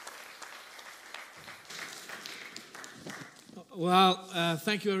Well,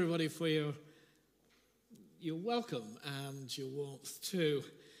 thank you everybody for your welcome and your warmth too.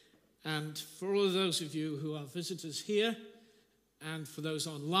 And for all of those of you who are visitors here and for those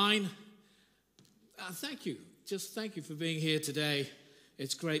online, thank you. Just thank you for being here today.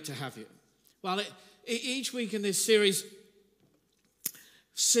 It's great to have you. Well, each week in this series,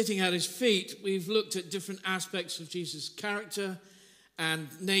 Sitting at His Feet, we've looked at different aspects of Jesus' character and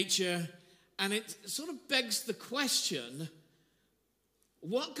nature, and it sort of begs the question,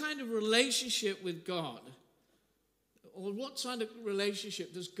 what kind of relationship with God, or what kind of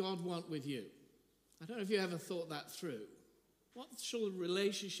relationship does God want with you? I don't know if you ever thought that through. What sort of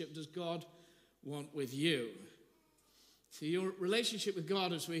relationship does God want with you? So your relationship with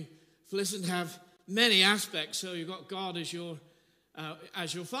God, as we've listened, have many aspects. So you've got God as your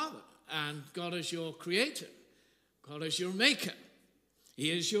Father, and God as your Creator, God as your Maker.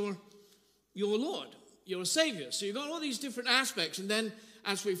 He is your Lord, your Savior. So you've got all these different aspects, and then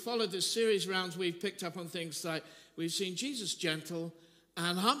as we followed this series rounds, we've picked up on things like we've seen Jesus gentle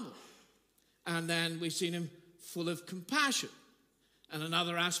and humble, and then we've seen him full of compassion, and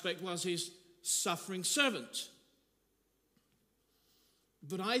another aspect was his suffering servant.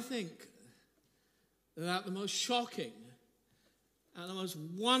 But I think that the most shocking and the most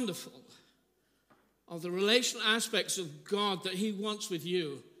wonderful of the relational aspects of God that he wants with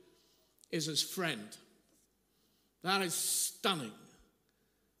you is as friend. That is stunning.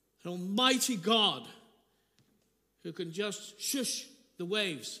 An almighty God who can just shush the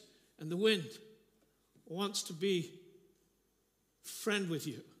waves and the wind wants to be friend with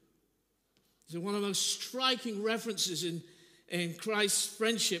you. So one of the most striking references in Christ's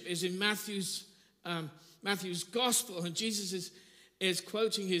friendship is in Matthew's gospel, and Jesus is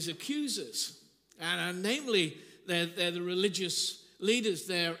quoting his accusers, and namely they're the religious leaders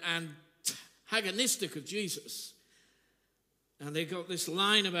there and antagonistic of Jesus. And they got this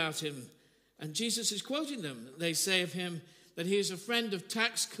line about him, and Jesus is quoting them. They say of him that he is a friend of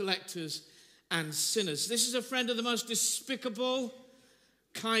tax collectors and sinners. This is a friend of the most despicable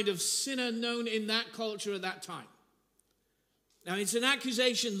kind of sinner known in that culture at that time. Now, it's an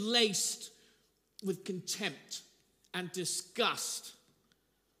accusation laced with contempt and disgust.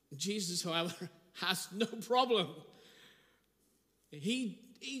 Jesus, however, has no problem.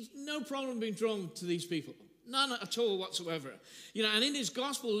 He's no problem being drawn to these people. None at all whatsoever. And in his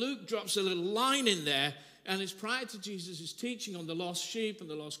gospel, Luke drops a little line in there, and it's prior to Jesus' teaching on the lost sheep and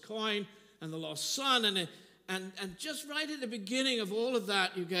the lost coin and the lost son. And just right at the beginning of all of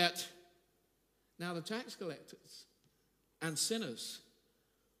that, you get, now the tax collectors and sinners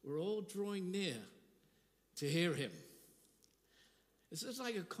were all drawing near to hear him. It's just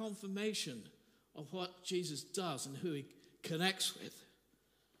like a confirmation of what Jesus does and who he connects with.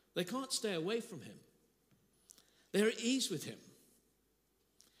 They can't stay away from him. They're at ease with him.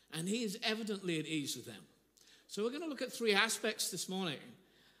 And he is evidently at ease with them. So we're going to look at three aspects this morning.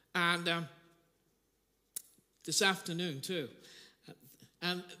 And this afternoon too.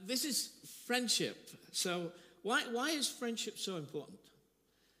 And this is friendship. So why is friendship so important?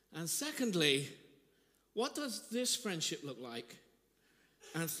 And secondly, what does this friendship look like?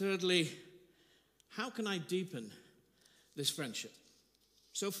 And thirdly, how can I deepen this friendship?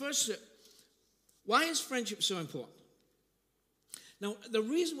 So first, why is friendship so important? Now, the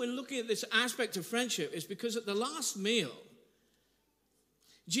reason we're looking at this aspect of friendship is because at the last meal,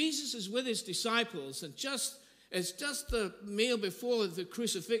 Jesus is with his disciples, and it's just the meal before the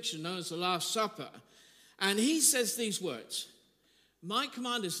crucifixion, known as the Last Supper. And he says these words, "My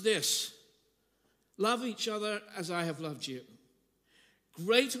command is this, love each other as I have loved you.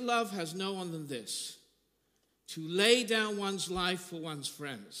 Greater love has no one than this, to lay down one's life for one's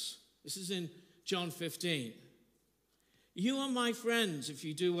friends." This is in John 15. "You are my friends if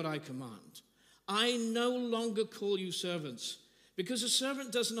you do what I command. I no longer call you servants, because a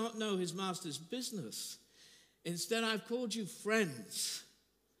servant does not know his master's business. Instead, I've called you friends.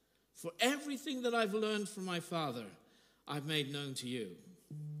 For everything that I've learned from my Father, I've made known to you."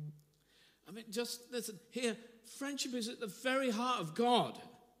 I mean, just listen here. Friendship is at the very heart of God.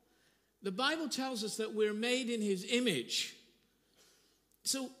 The Bible tells us that we're made in his image.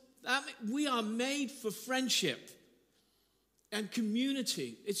 So we are made for friendship and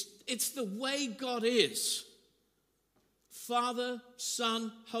community. It's the way God is. Father,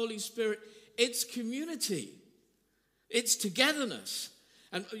 Son, Holy Spirit. It's community. It's togetherness.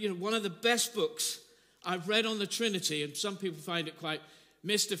 And one of the best books I've read on the Trinity, and some people find it quite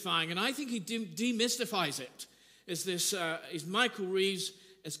mystifying, and I think he demystifies it, is Michael Reeves.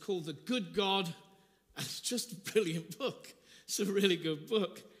 It's called The Good God, and it's just a brilliant book. It's a really good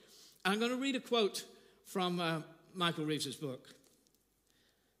book. I'm going to read a quote from Michael Reeves' book.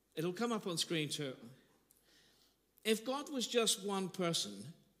 It'll come up on screen too. If God was just one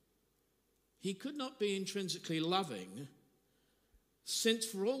person, he could not be intrinsically loving, since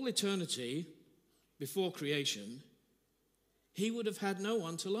for all eternity, before creation, he would have had no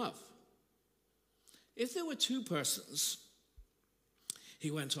one to love. If there were two persons, he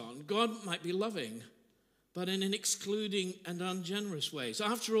went on, God might be loving, but in an excluding and ungenerous ways.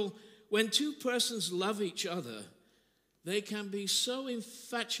 After all, when two persons love each other, they can be so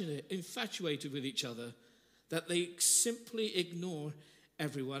infatuated with each other that they simply ignore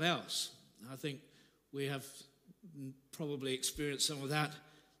everyone else. I think we have probably experienced some of that.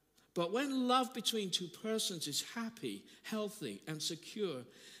 But when love between two persons is happy, healthy, and secure,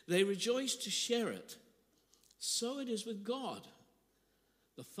 they rejoice to share it. So it is with God.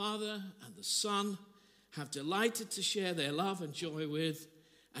 The Father and the Son have delighted to share their love and joy with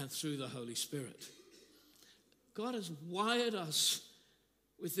and through the Holy Spirit. God has wired us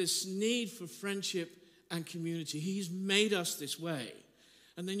with this need for friendship and community. He's made us this way.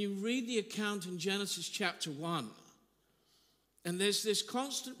 And then you read the account in Genesis chapter 1. And there's this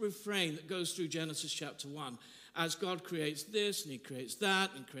constant refrain that goes through Genesis chapter 1. As God creates this, and he creates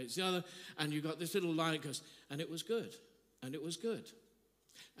that, and creates the other. And you've got this little line that goes, and it was good, and it was good,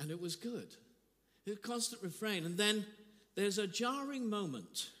 and it was good. It's a constant refrain. And then there's a jarring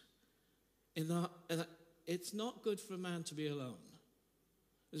moment in that it's not good for man to be alone.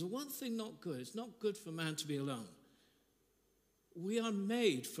 There's one thing not good. It's not good for man to be alone. We are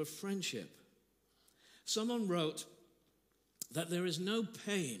made for friendship. Someone wrote that there is no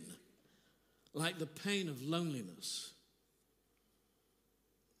pain like the pain of loneliness.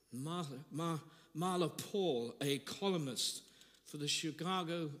 Marla Paul, a columnist for the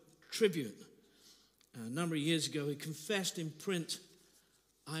Chicago Tribune, a number of years ago, he confessed in print,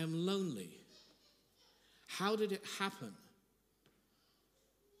 "I am lonely." How did it happen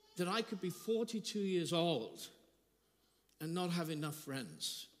that I could be 42 years old and not have enough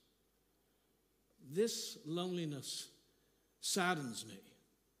friends? This loneliness saddens me.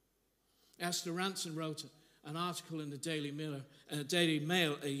 Esther Rantzen wrote an article in the Daily Mail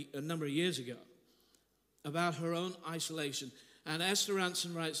a number of years ago about her own isolation. And Esther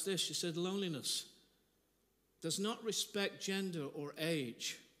Rantzen writes this. She said, "Loneliness does not respect gender or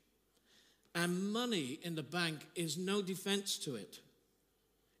age, and money in the bank is no defense to it.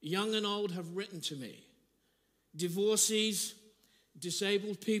 Young and old have written to me. Divorcees,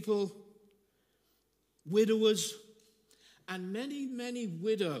 disabled people, widowers, and many, many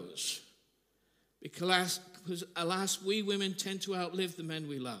widows. Because, alas, we women tend to outlive the men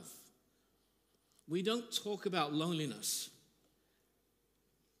we love. We don't talk about loneliness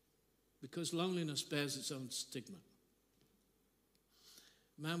because loneliness bears its own stigma.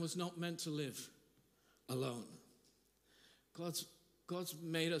 Man was not meant to live alone. God's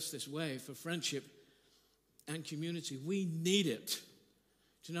made us this way for friendship and community. We need it.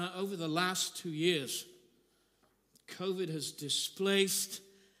 Do you know, over the last 2 years, COVID has displaced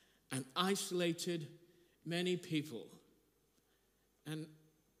and isolated many people. And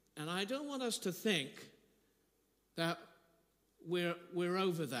I don't want us to think that we're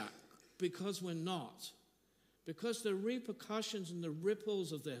over that, because we're not. Because the repercussions and the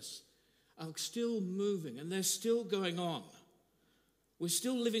ripples of this are still moving, and they're still going on. We're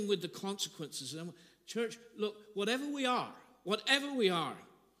still living with the consequences. And church, look, whatever we are,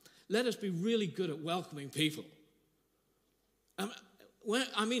 let us be really good at welcoming people.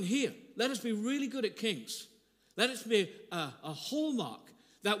 Here, let us be really good at Kings. Let us be a hallmark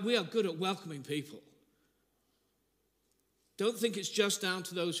that we are good at welcoming people. Don't think it's just down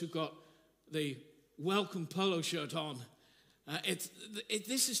to those who've got the welcome polo shirt on.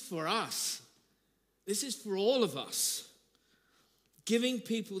 This is for us. This is for all of us. Giving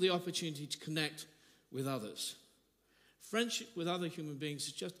people the opportunity to connect with others. Friendship with other human beings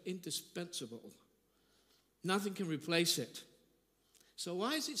is just indispensable. Nothing can replace it. So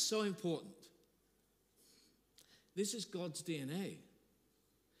why is it so important? This is God's DNA.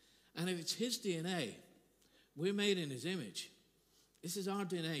 And if it's his DNA, we're made in his image. This is our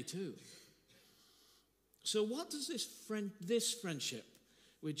DNA too. So what does this friendship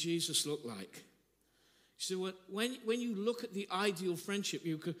with Jesus look like? So when you look at the ideal friendship,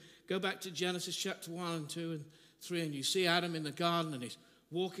 you could go back to Genesis chapter 1 and 2 and 3, and you see Adam in the garden, and he's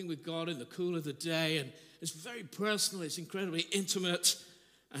walking with God in the cool of the day, and it's very personal, it's incredibly intimate,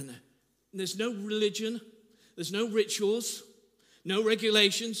 and there's no religion, there's no rituals, no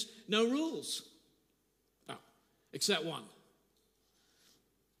regulations, no rules. Oh, except one.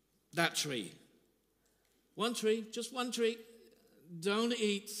 That tree. One tree, just one tree. Don't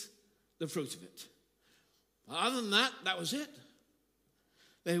eat the fruit of it. Other than that, that was it.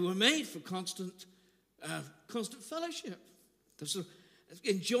 They were made for constant fellowship,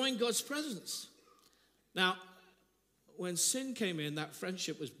 enjoying God's presence. Now, when sin came in, that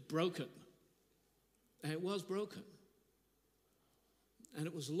friendship was broken. And it was broken. And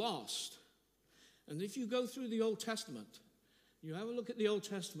it was lost. And if you go through the Old Testament, you have a look at the Old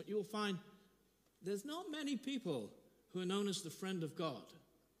Testament, you will find there's not many people who are known as the friend of God.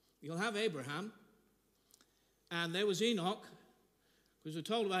 You'll have Abraham, and there was Enoch, because we're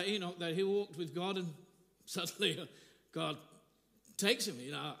told about Enoch that he walked with God, and suddenly God takes him.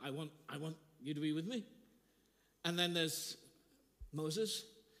 I want you to be with me. And then there's Moses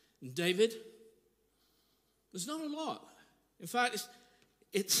and David. There's not a lot. In fact,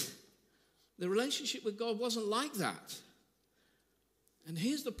 it's the relationship with God wasn't like that. And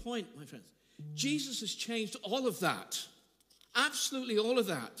here's the point, my friends. Jesus has changed all of that. Absolutely all of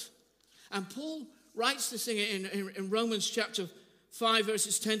that. And Paul writes this thing in Romans chapter 5,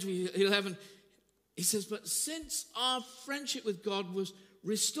 verses 10 to 11. He says, but since our friendship with God was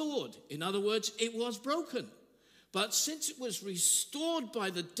restored, in other words, it was broken. But since it was restored by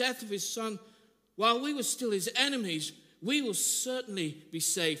the death of his son, while we were still his enemies, we will certainly be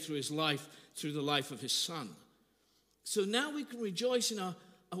saved through his life, through the life of his son. So now we can rejoice in a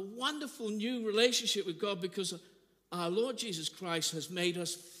wonderful new relationship with God because our Lord Jesus Christ has made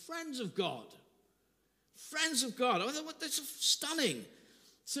us friends of God. Friends of God. Oh, that's stunning.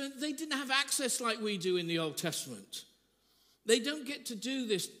 So they didn't have access like we do in the Old Testament. They don't get to do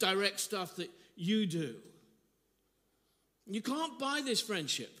this direct stuff that you do. You can't buy this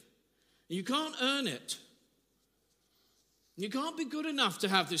friendship. You can't earn it. You can't be good enough to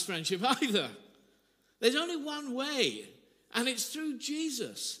have this friendship either. There's only one way, and it's through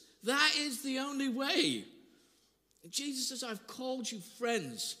Jesus. That is the only way. Jesus says, I've called you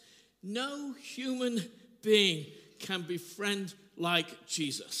friends. No human being can befriend like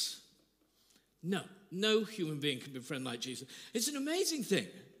Jesus. No human being can befriend like Jesus. It's an amazing thing.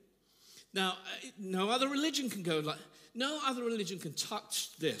 Now, no other religion can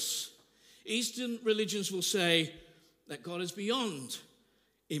touch this. Eastern religions will say that God is beyond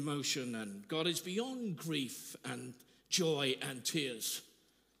emotion and God is beyond grief and joy and tears.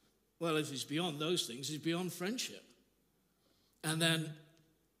 Well, if he's beyond those things, he's beyond friendship. And then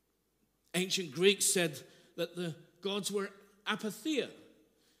ancient Greeks said that the gods were apatheia,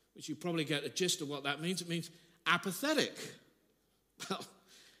 which you probably get a gist of what that means. It means apathetic. Well,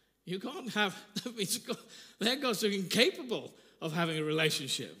 you can't have, that means their gods are incapable of having a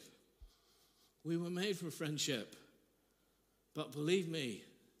relationship. We were made for friendship. But believe me,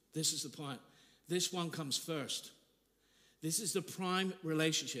 this is the point. This one comes first. This is the prime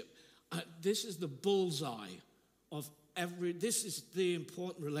relationship. This is the bullseye of this is the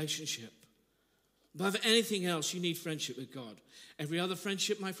important relationship. Above anything else, you need friendship with God. Every other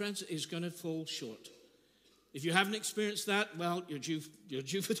friendship, my friends, is going to fall short. If you haven't experienced that, well, you're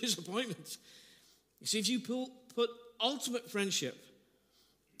due for disappointment. You see, if you put ultimate friendship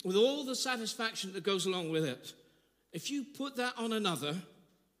with all the satisfaction that goes along with it, if you put that on another,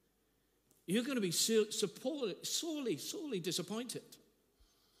 you're going to be sorely disappointed.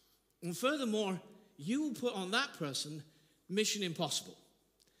 And furthermore, you will put on that person mission impossible.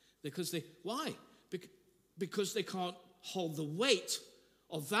 Why? Because they can't hold the weight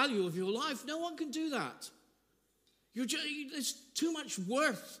or value of your life. No one can do that. There's too much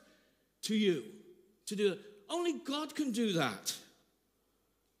worth to you to do it. Only God can do that.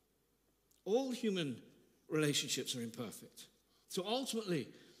 All human relationships are imperfect. So ultimately,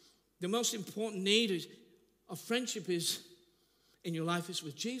 the most important need of friendship in your life is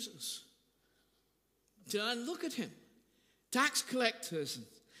with Jesus. And look at him. Tax collectors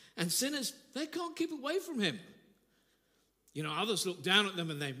and sinners, they can't keep away from him. Others look down at them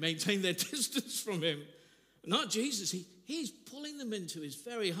and they maintain their distance from him. Not Jesus. He's pulling them into his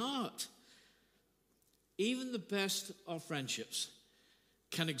very heart. Even the best of friendships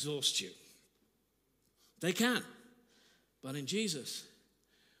can exhaust you. They can. But in Jesus,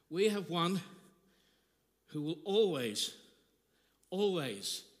 we have one who will always,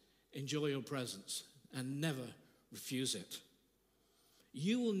 always enjoy your presence and never refuse it.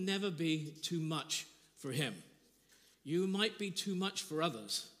 You will never be too much for him. You might be too much for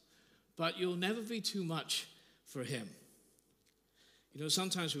others, but you'll never be too much for him.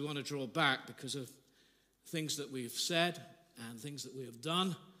 Sometimes we want to draw back because of things that we've said and things that we have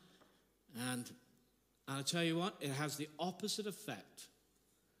done. And I'll tell you what, it has the opposite effect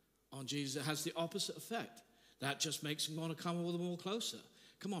on Jesus. It has the opposite effect. That just makes him want to come all the more closer.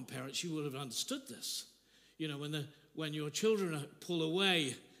 Come on, parents, you would have understood this. When your children pull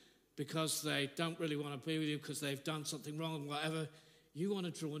away because they don't really want to be with you because they've done something wrong and whatever. You want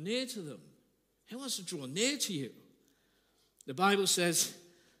to draw near to them. He wants to draw near to you. The Bible says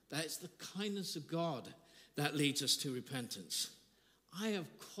that it's the kindness of God that leads us to repentance. I have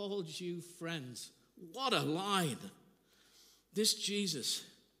called you friends. What a line. This Jesus,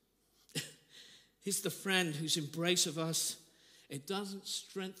 he's the friend whose embrace of us, it doesn't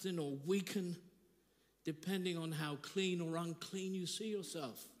strengthen or weaken depending on how clean or unclean you see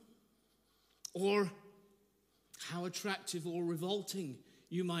yourself, or how attractive or revolting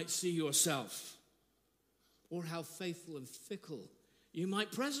you might see yourself, or how faithful and fickle you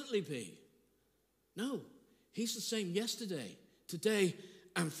might presently be. No, he's the same yesterday, today,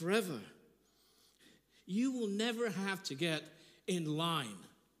 and forever. You will never have to get in line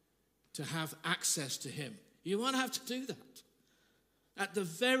to have access to him. You won't have to do that. At the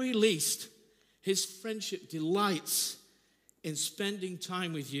very least, his friendship delights in spending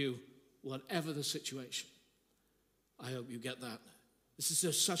time with you, whatever the situation. I hope you get that. This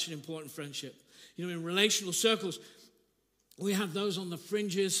is such an important friendship. You know, in relational circles, we have those on the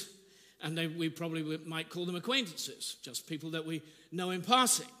fringes, and we probably might call them acquaintances, just people that we know in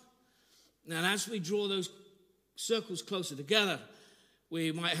passing. And as we draw those circles closer together,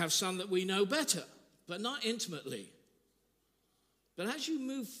 we might have some that we know better, but not intimately. But as you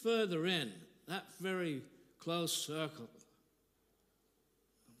move further in, that very close circle,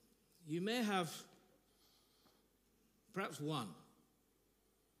 you may have perhaps one,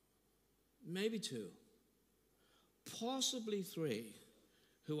 maybe two, possibly three,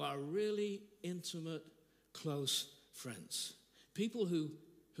 who are really intimate, close friends. People who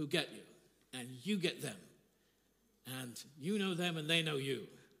get you, and you get them. And you know them, and they know you.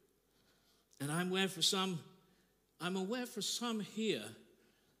 And I'm aware for some here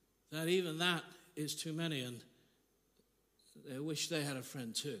that even that is too many, and they wish they had a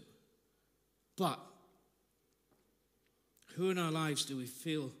friend too. But who in our lives do we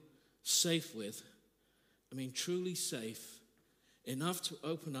feel safe with? I mean, truly safe, enough to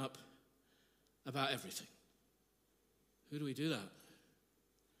open up about everything. Who do we do that?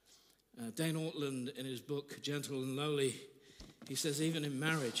 Dane Ortland, in his book, Gentle and Lowly, he says even in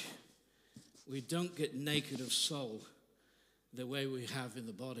marriage, we don't get naked of soul the way we have in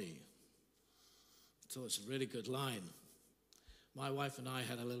the body. So it's a really good line. My wife and I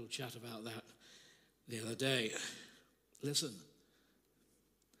had a little chat about that the other day. Listen,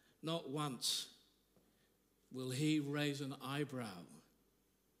 not once will he raise an eyebrow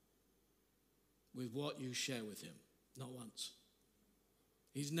with what you share with him. Not once.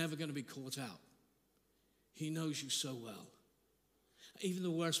 He's never going to be caught out. He knows you so well. Even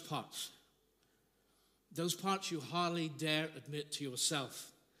the worst parts. Those parts you hardly dare admit to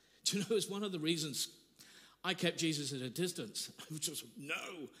yourself. Do you know, it's one of the reasons I kept Jesus at a distance. I was just,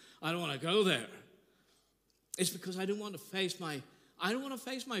 no, I don't want to go there. It's because I don't want to face my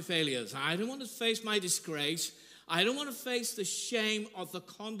failures. I don't want to face my disgrace. I don't want to face the shame of the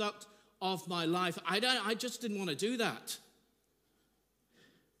conduct of my life. I just didn't want to do that.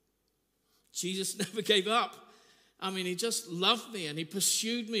 Jesus never gave up. I mean, he just loved me, and he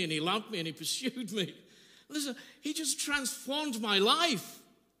pursued me, and he loved me, and he pursued me. Listen, he just transformed my life.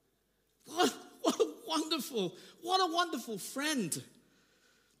 What a wonderful friend.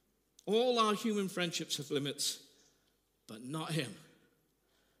 All our human friendships have limits, but not him.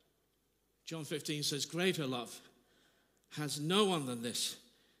 John 15 says, greater love has no one than this,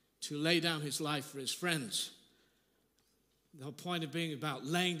 to lay down his life for his friends. The whole point of being about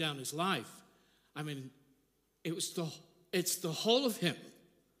laying down his life, I mean, it's the whole of him.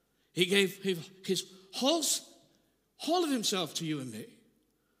 He gave his whole of himself to you and me.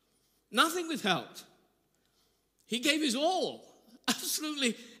 Nothing withheld. He gave his all.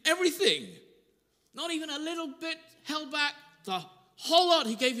 Absolutely everything. Not even a little bit held back. The whole lot,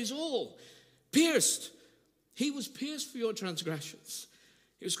 he gave his all. Pierced. He was pierced for your transgressions.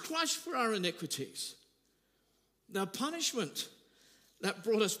 He was crushed for our iniquities. The punishment that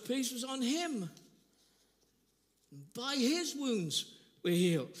brought us peace was on him. By his wounds we're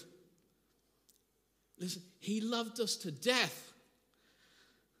healed. Listen, he loved us to death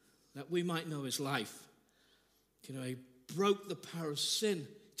that we might know his life. You know, he broke the power of sin.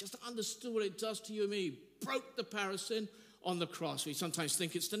 Just understood what it does to you and me. He broke the power of sin on the cross. We sometimes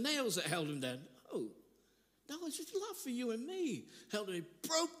think it's the nails that held him there. No, it's his love for you and me. Held him. He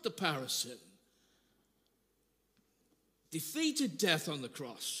broke the power of sin. Defeated death on the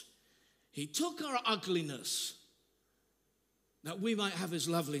cross. He took our ugliness that we might have his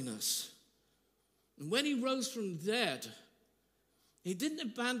loveliness. And when he rose from the dead, he didn't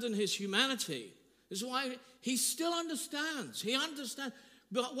abandon his humanity. This is why he still understands. He understands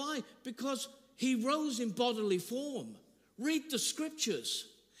But why? Because he rose in bodily form. Read the scriptures.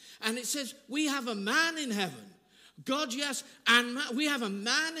 And it says, we have a man in heaven. God, yes, and we have a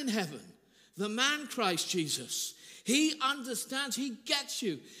man in heaven. The man Christ Jesus. He understands, he gets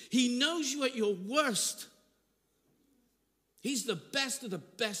you. He knows you at your worst. He's the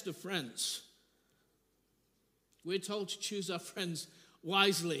best of friends. We're told to choose our friends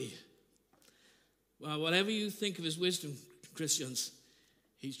wisely. Well, whatever you think of his wisdom, Christians,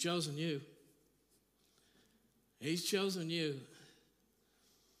 he's chosen you. He's chosen you.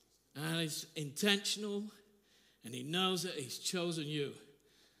 And it's intentional, and he knows that he's chosen you.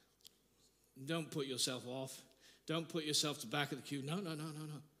 Don't put yourself off. Don't put yourself to the back of the queue. No.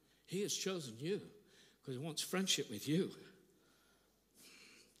 He has chosen you because he wants friendship with you.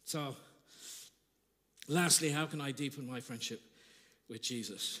 So, lastly, how can I deepen my friendship with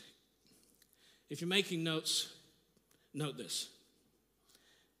Jesus? If you're making notes, note this.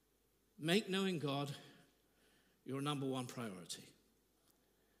 Make knowing God your number one priority.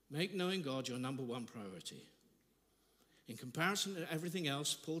 Make knowing God your number one priority. In comparison to everything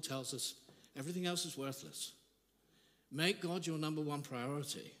else, Paul tells us, everything else is worthless. Make God your number one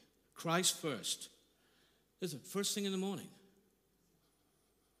priority. Christ first. Listen, first thing in the morning.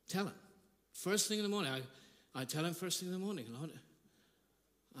 Tell him. First thing in the morning. I tell him first thing in the morning, Lord,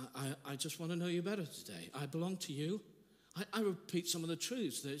 I just want to know you better today. I belong to you. I repeat some of the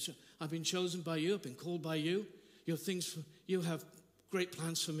truths. I've been chosen by you. I've been called by you. You have great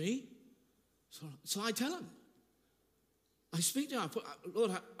plans for me. So I tell him. I speak to him.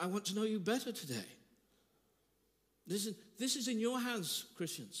 Lord, I want to know you better today. This is in your hands,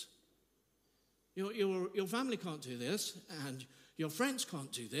 Christians. Your family can't do this, and your friends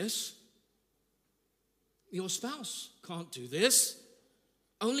can't do this. Your spouse can't do this.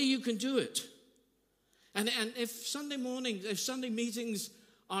 Only you can do it. And if Sunday meetings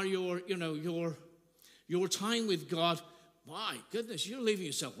are your time with God, my goodness, you're leaving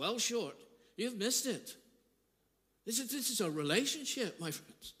yourself well short. You've missed it. This is a relationship, my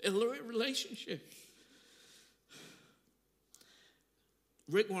friends. A relationship.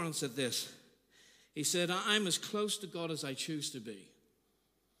 Rick Warren said this. He said, I'm as close to God as I choose to be.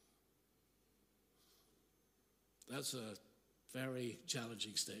 That's a very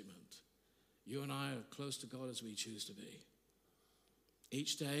challenging statement. You and I are close to God as we choose to be.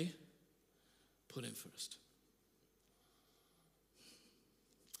 Each day, put him first.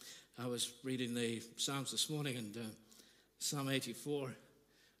 I was reading the Psalms this morning, and Psalm 84,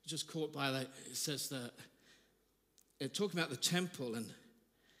 just caught by that. It says that, it's talking about the temple, and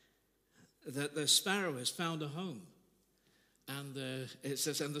that the sparrow has found a home. And it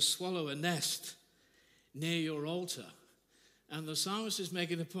says, and the swallow a nest near your altar. And the psalmist is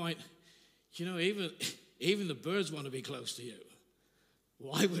making the point, even the birds want to be close to you.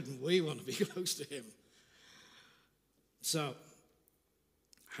 Why wouldn't we want to be close to him? So,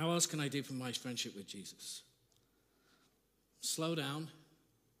 how else can I deepen my friendship with Jesus? Slow down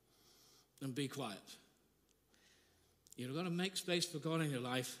and be quiet. You've got to make space for God in your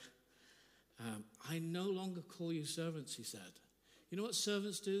life. I no longer call you servants, he said. You know what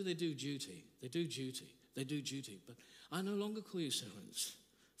servants do? They do duty. But I no longer call you servants,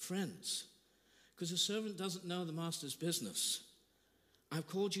 friends. Because a servant doesn't know the master's business. I've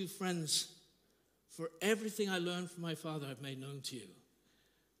called you friends, for everything I learned from my Father I've made known to you.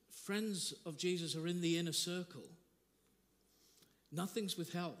 Friends of Jesus are in the inner circle. Nothing's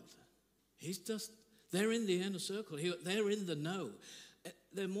withheld. They're in the inner circle. They're in the know.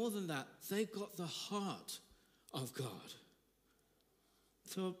 They're more than that. They've got the heart of God.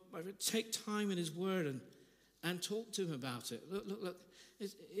 So I would take time in his word and talk to him about it. Look.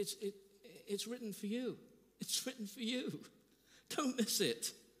 It's written for you. It's written for you. Don't miss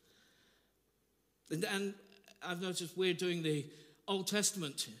it. And I've noticed we're doing the Old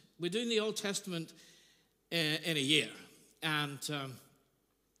Testament. We're doing the Old Testament in a year. And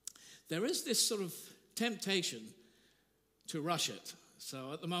there is this sort of temptation to rush it.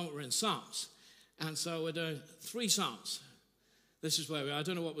 So at the moment we're in Psalms. And so we're doing 3 Psalms. This is where I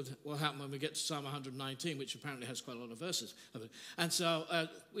don't know what will happen when we get to Psalm 119, which apparently has quite a lot of verses. And so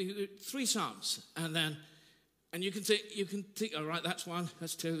we 3 Psalms. And you can think, all right, that's 1,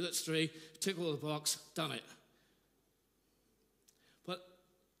 that's 2, that's 3. Tick all the box, done it. But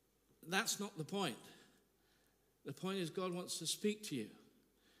that's not the point. The point is God wants to speak to you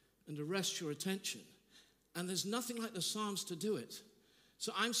and to arrest your attention. And there's nothing like the Psalms to do it.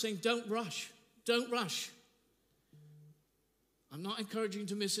 So I'm saying don't rush. Don't rush. I'm not encouraging you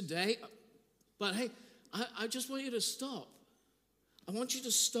to miss a day. But hey, I just want you to stop. I want you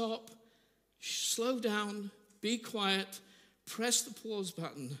to stop, slow down, be quiet, press the pause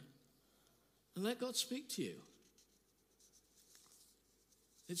button and let God speak to you.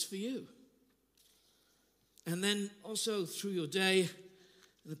 It's for you. And then also through your day,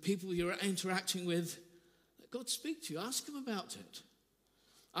 the people you're interacting with, let God speak to you. Ask him about it.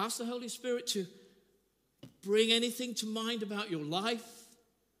 Ask the Holy Spirit to bring anything to mind about your life.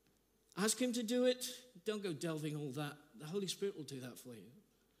 Ask him to do it. Don't go delving all that. The Holy Spirit will do that for you.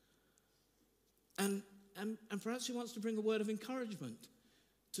 And perhaps he wants to bring a word of encouragement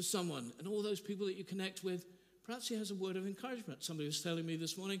to someone. And all those people that you connect with, perhaps he has a word of encouragement. Somebody was telling me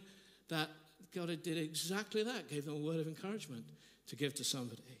this morning that God did exactly that, gave them a word of encouragement to give to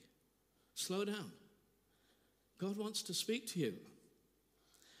somebody. Slow down. God wants to speak to you.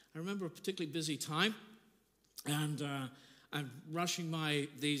 I remember a particularly busy time, and I'm rushing my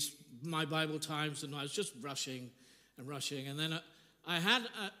Bible times, and I was just rushing, and then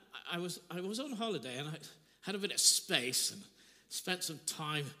I was on holiday, and I had a bit of space and spent some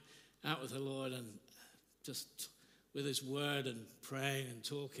time out with the Lord and just with his word and praying and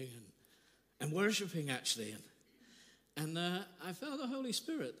talking and worshiping, actually. And I felt the Holy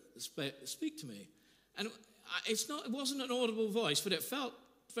Spirit speak to me. And it wasn't an audible voice, but it felt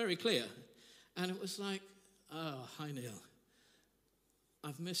very clear. And it was like, oh, hi, Neil.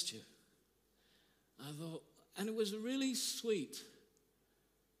 I've missed you. I thought, and it was really sweet.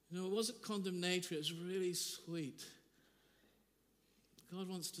 You know, it wasn't condemnatory. It was really sweet. God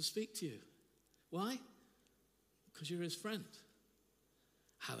wants to speak to you. Why? Because you're his friend.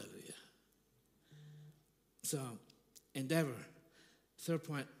 Hallelujah. So, endeavor. Third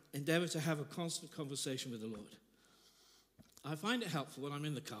point, endeavor to have a constant conversation with the Lord. I find it helpful when I'm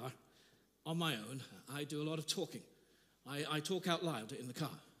in the car on my own. I do a lot of talking. I talk out loud in the car.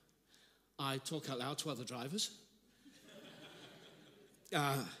 I talk out loud to other drivers.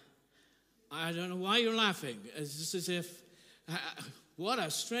 I don't know why you're laughing. It's just as if, what a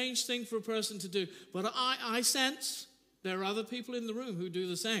strange thing for a person to do. But I sense there are other people in the room who do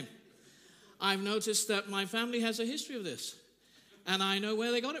the same. I've noticed that my family has a history of this. And I know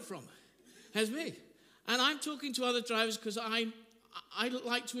where they got it from. As me. And I'm talking to other drivers because I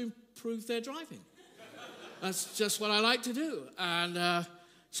like to improve their driving. That's just what I like to do. And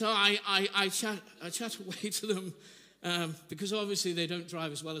so I chat away to them because obviously they don't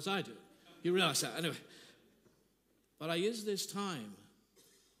drive as well as I do. You realize that? Anyway. But I use this time.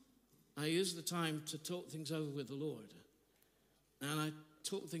 I use the time to talk things over with the Lord. And I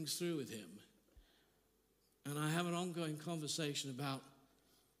talk things through with him. And I have an ongoing conversation about,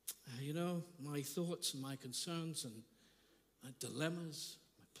 my thoughts and my concerns and my dilemmas,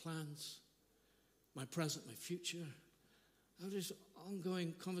 my plans, my present, my future. I have this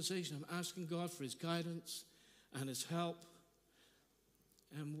ongoing conversation. I'm asking God for his guidance and his help.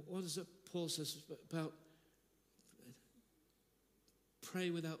 And what is it Paul says about pray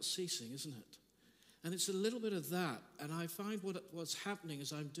without ceasing, isn't it? And it's a little bit of that. And I find what's happening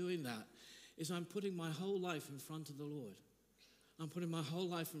as I'm doing that is I'm putting my whole life in front of the Lord. I'm putting my whole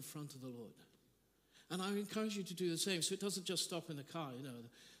life in front of the Lord. And I encourage you to do the same, so it doesn't just stop in the car.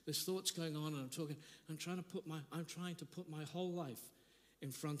 There's thoughts going on, and I'm trying to put my whole life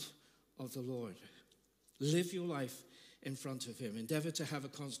in front of the Lord. Live your life in front of him. Endeavor to have a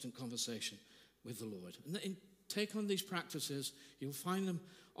constant conversation with the Lord. And take on these practices. You'll find them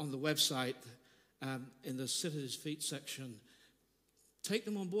on the website in the Sit at his feet section. Take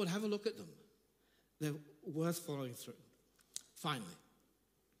them on board. Have a look at them. They're worth following through. Finally,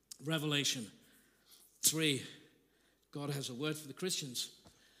 Revelation 3. God has a word for the Christians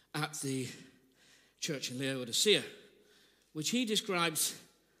at the church in Laodicea, which he describes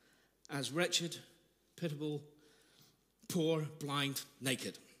as wretched, pitiable, poor, blind,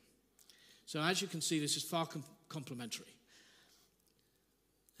 naked. So as you can see, this is far complimentary.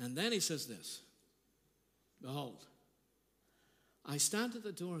 And then he says this, behold, I stand at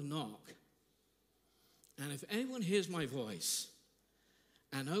the door and knock, and if anyone hears my voice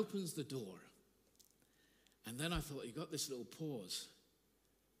and opens the door, and then I thought, you got this little pause.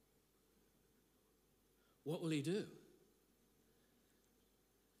 What will he do?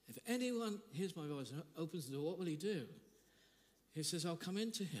 If anyone hears my voice and opens the door, what will he do? He says, I'll come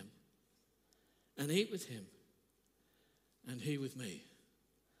into him and eat with him and he with me.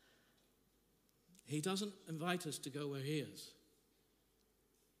 He doesn't invite us to go where he is.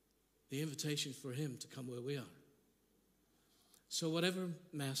 The invitation for him to come where we are. So whatever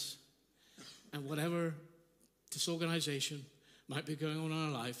mess and whatever disorganization might be going on in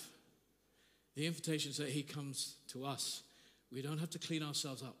our life, the invitation is that he comes to us. We don't have to clean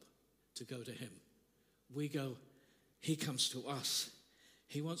ourselves up to go to him. We go, he comes to us.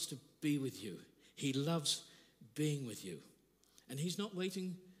 He wants to be with you. He loves being with you. And he's not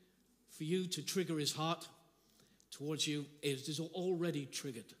waiting for you to trigger his heart towards you. It is already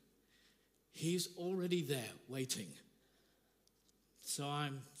triggered. He's already there waiting. So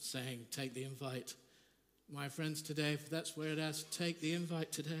I'm saying, take the invite. My friends, today, if that's where it is, take the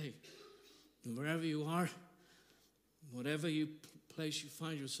invite today. And wherever you are, whatever place you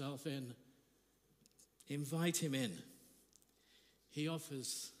find yourself in, invite him in. He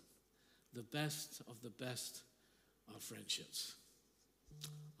offers the best of friendships.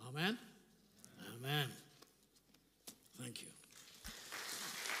 Amen.